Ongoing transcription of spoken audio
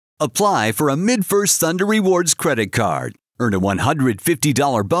Apply for a Mid-First Thunder Rewards credit card. Earn a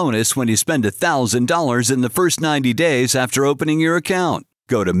 $150 bonus when you spend $1,000 in the first 90 days after opening your account.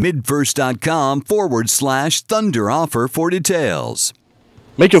 Go to midfirst.com/Thunder offer for details.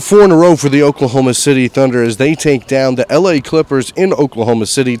 Make it 4 in a row for the Oklahoma City Thunder as they take down the LA Clippers in Oklahoma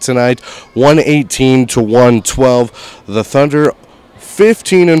City tonight, 118-112. The Thunder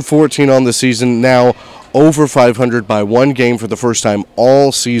 15-14 on the season, now over 500 by one game for the first time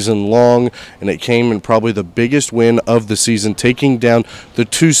all season long, and it came in probably the biggest win of the season, taking down the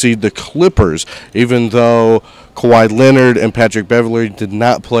 2 seed, the Clippers. Even though Kawhi Leonard and Patrick Beverley did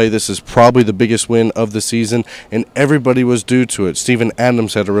not play, this is probably the biggest win of the season, and everybody was due to it. Steven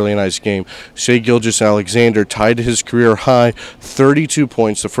Adams had a really nice game. Shai Gilgeous-Alexander tied his career high, 32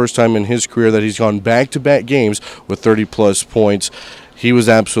 points, the first time in his career that he's gone back-to-back games with 30-plus points. He was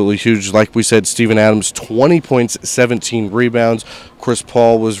absolutely huge. Like we said, Steven Adams, 20 points, 17 rebounds. Chris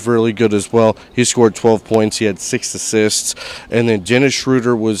Paul was really good as well. He scored 12 points. He had 6 assists. And then Dennis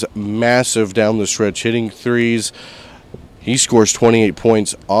Schroeder was massive down the stretch, hitting threes. He scores 28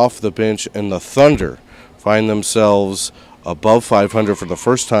 points off the bench, and the Thunder find themselves above 500 for the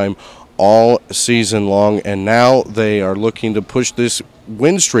first time all season long, and now they are looking to push this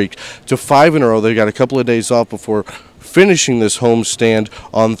win streak to 5 in a row. They got a couple of days off before finishing this homestand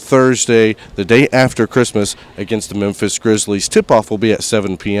on Thursday, the day after Christmas, against the Memphis Grizzlies. Tip-off will be at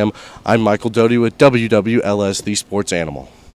 7 p.m. I'm Michael Doutey with WWLS, the Sports Animal.